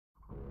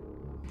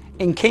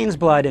In Cain's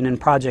blood and in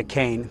Project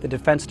Cain, the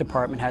Defense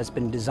Department has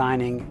been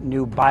designing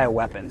new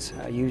bioweapons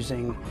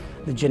using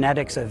the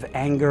genetics of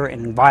anger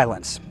and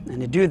violence. And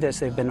to do this,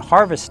 they've been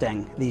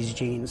harvesting these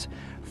genes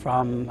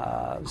from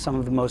some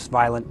of the most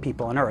violent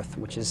people on Earth,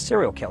 which is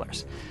serial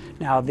killers.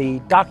 Now, the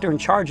doctor in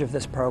charge of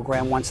this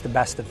program wants the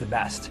best of the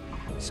best.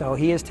 So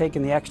he has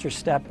taken the extra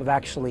step of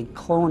actually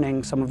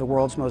cloning some of the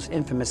world's most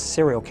infamous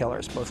serial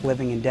killers, both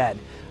living and dead.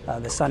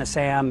 The Son of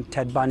Sam,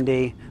 Ted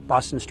Bundy,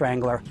 Boston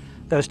Strangler,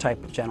 those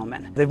type of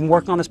gentlemen. They've been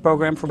working on this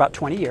program for about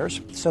 20 years.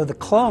 So the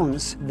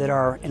clones that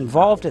are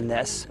involved in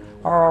this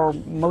are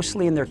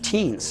mostly in their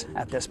teens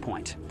at this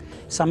point.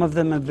 Some of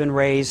them have been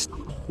raised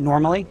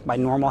normally by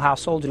normal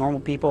households, normal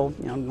people,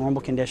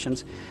 normal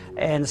conditions,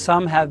 and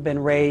some have been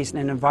raised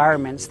in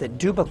environments that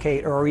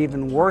duplicate or are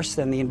even worse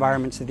than the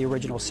environments that the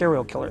original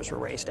serial killers were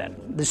raised in.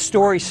 The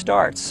story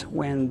starts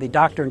when the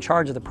doctor in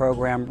charge of the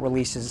program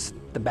releases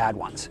the bad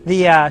ones.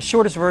 The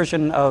shortest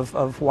version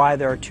of why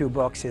there are two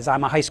books is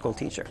I'm a high school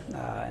teacher,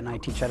 and I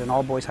teach at an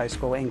all-boys high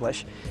school,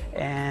 English,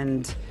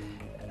 and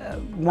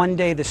one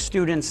day the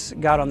students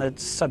got on the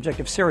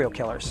subject of serial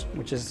killers,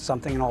 which is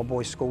something an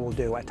all-boys school will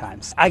do at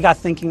times. I got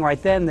thinking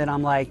right then that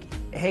I'm like,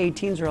 hey,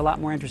 teens are a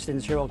lot more interested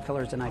in serial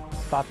killers than I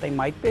thought they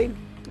might be.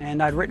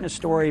 And I'd written a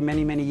story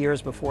many, many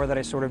years before that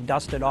I sort of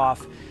dusted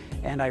off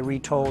and I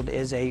retold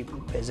as a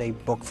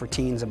book for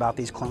teens about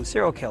these clone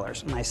serial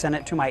killers. And I sent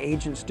it to my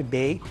agents to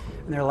be,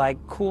 and they're like,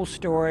 cool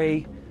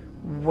story,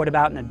 what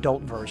about an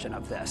adult version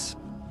of this?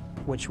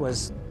 Which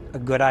was a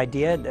good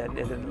idea.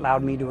 It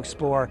allowed me to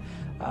explore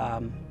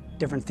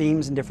different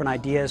themes and different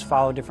ideas,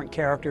 follow different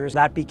characters.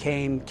 That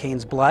became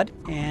Cain's Blood.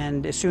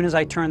 And as soon as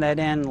I turned that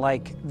in,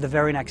 like the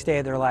very next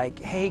day, they're like,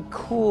 hey,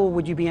 cool,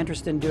 would you be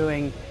interested in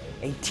doing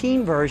a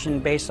teen version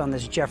based on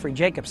this Jeffrey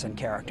Jacobson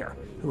character,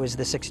 who is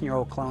the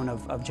 16-year-old clone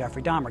of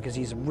Jeffrey Dahmer, because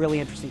he's a really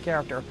interesting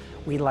character.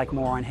 We'd like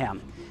more on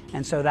him.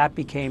 And so that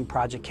became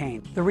Project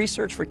Cain. The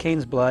research for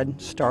Cain's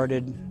Blood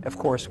started, of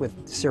course,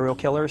 with serial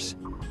killers,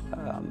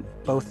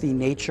 both the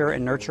nature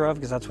and nurture of,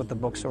 because that's what the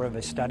book's sort of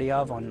a study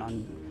of,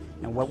 on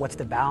what's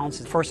the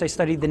balance. First I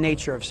studied the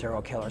nature of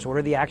serial killers. What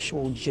are the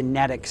actual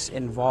genetics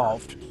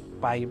involved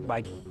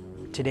by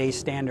today's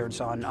standards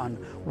on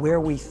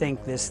where we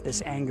think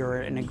this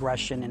anger and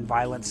aggression and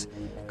violence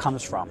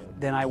comes from.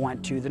 Then I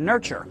went to the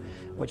nurture,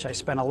 which I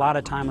spent a lot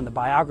of time on the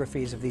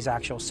biographies of these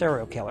actual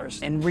serial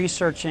killers. In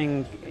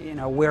researching,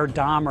 where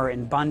Dahmer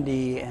and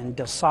Bundy and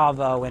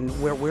DeSalvo and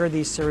where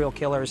these serial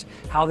killers,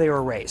 how they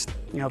were raised.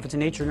 If it's a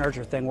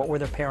nature-nurture thing, what were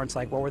their parents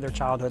like? What were their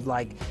childhood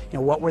like?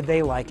 What were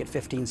they like at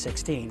 15,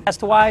 16? As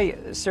to why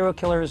serial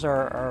killers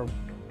are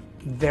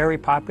very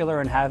popular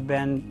and have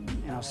been,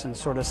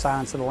 since sort of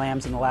Silence of the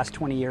Lambs in the last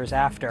 20 years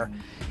after,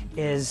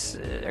 is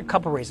a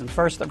couple reasons.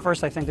 First,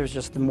 I think there's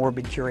just the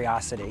morbid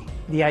curiosity.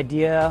 The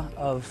idea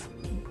of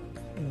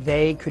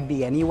they could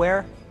be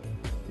anywhere.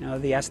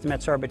 The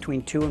estimates are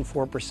between 2 and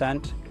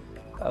 4%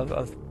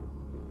 of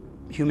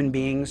human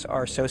beings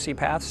are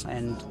sociopaths,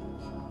 and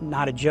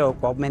not a joke.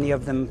 While many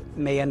of them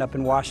may end up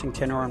in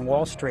Washington or on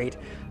Wall Street,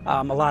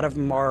 a lot of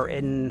them are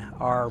in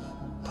our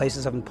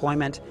places of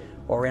employment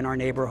or in our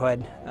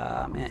neighborhood,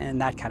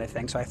 and that kind of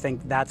thing. So I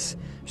think that's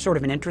sort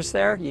of an interest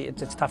there.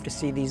 It's tough to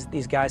see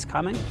these guys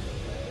coming.